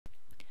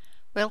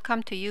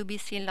Welcome to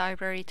UBC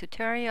Library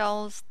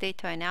Tutorials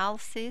Data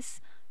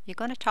Analysis. We're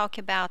going to talk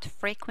about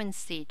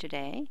frequency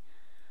today.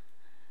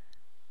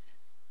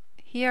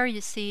 Here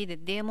you see the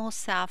demo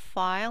SAF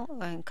file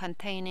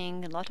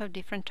containing a lot of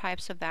different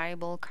types of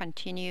variable,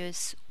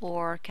 continuous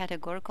or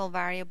categorical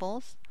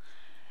variables.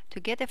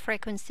 To get a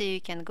frequency, you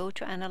can go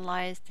to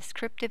Analyze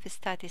Descriptive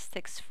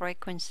Statistics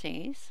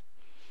Frequencies.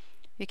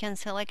 You can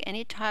select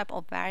any type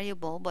of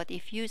variable, but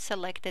if you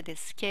selected a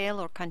scale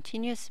or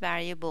continuous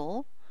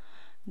variable,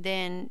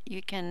 then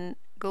you can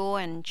go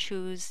and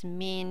choose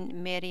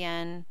mean,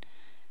 median,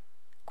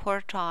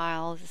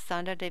 quartiles,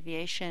 standard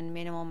deviation,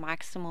 minimum,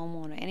 maximum,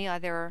 or any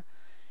other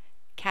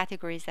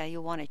categories that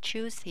you want to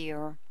choose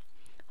here.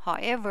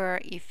 However,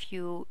 if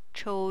you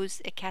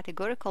chose a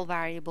categorical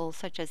variable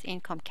such as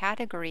income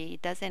category,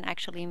 it doesn't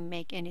actually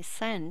make any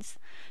sense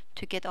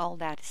to get all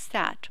that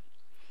stat.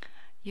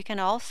 You can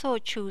also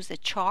choose a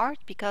chart.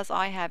 Because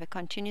I have a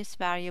continuous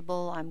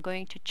variable, I'm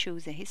going to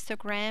choose a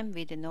histogram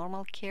with a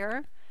normal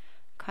curve.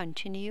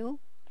 Continue,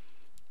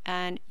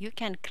 and you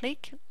can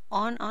click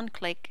on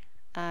unclick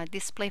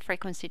display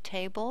frequency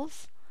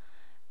tables.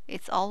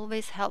 It's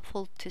always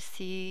helpful to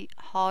see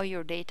how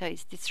your data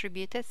is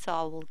distributed, so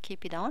I will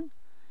keep it on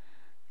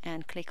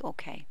and click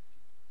OK.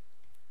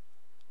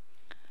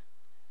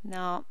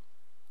 Now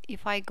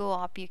if I go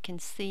up, you can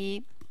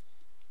see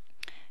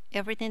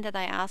everything that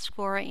I asked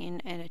for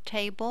in a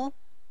table,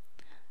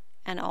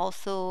 and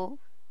also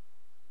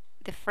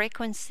the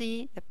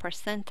frequency, the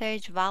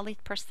percentage,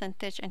 valid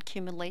percentage, and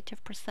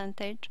cumulative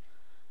percentage.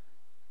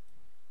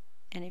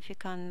 And if you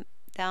come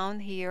down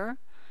here,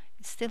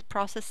 it's still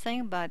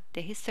processing, but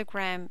the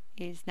histogram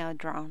is now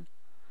drawn.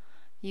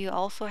 You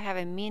also have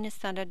a mean,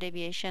 standard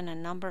deviation,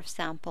 and number of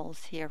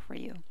samples here for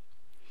you.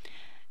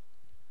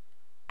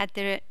 At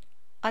the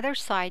other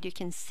side, you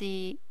can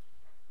see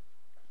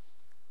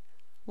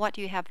what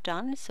you have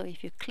done. So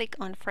if you click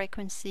on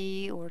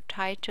frequency or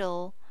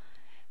title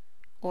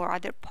or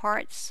other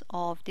parts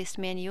of this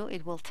menu,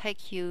 it will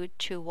take you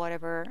to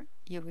whatever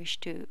you wish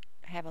to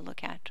have a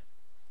look at.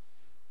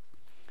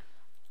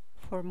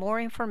 For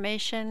more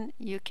information,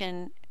 you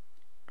can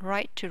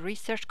write to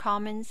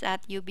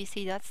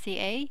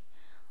researchcommons@ubc.ca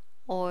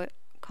or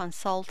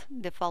consult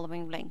the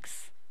following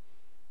links.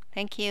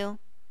 Thank you.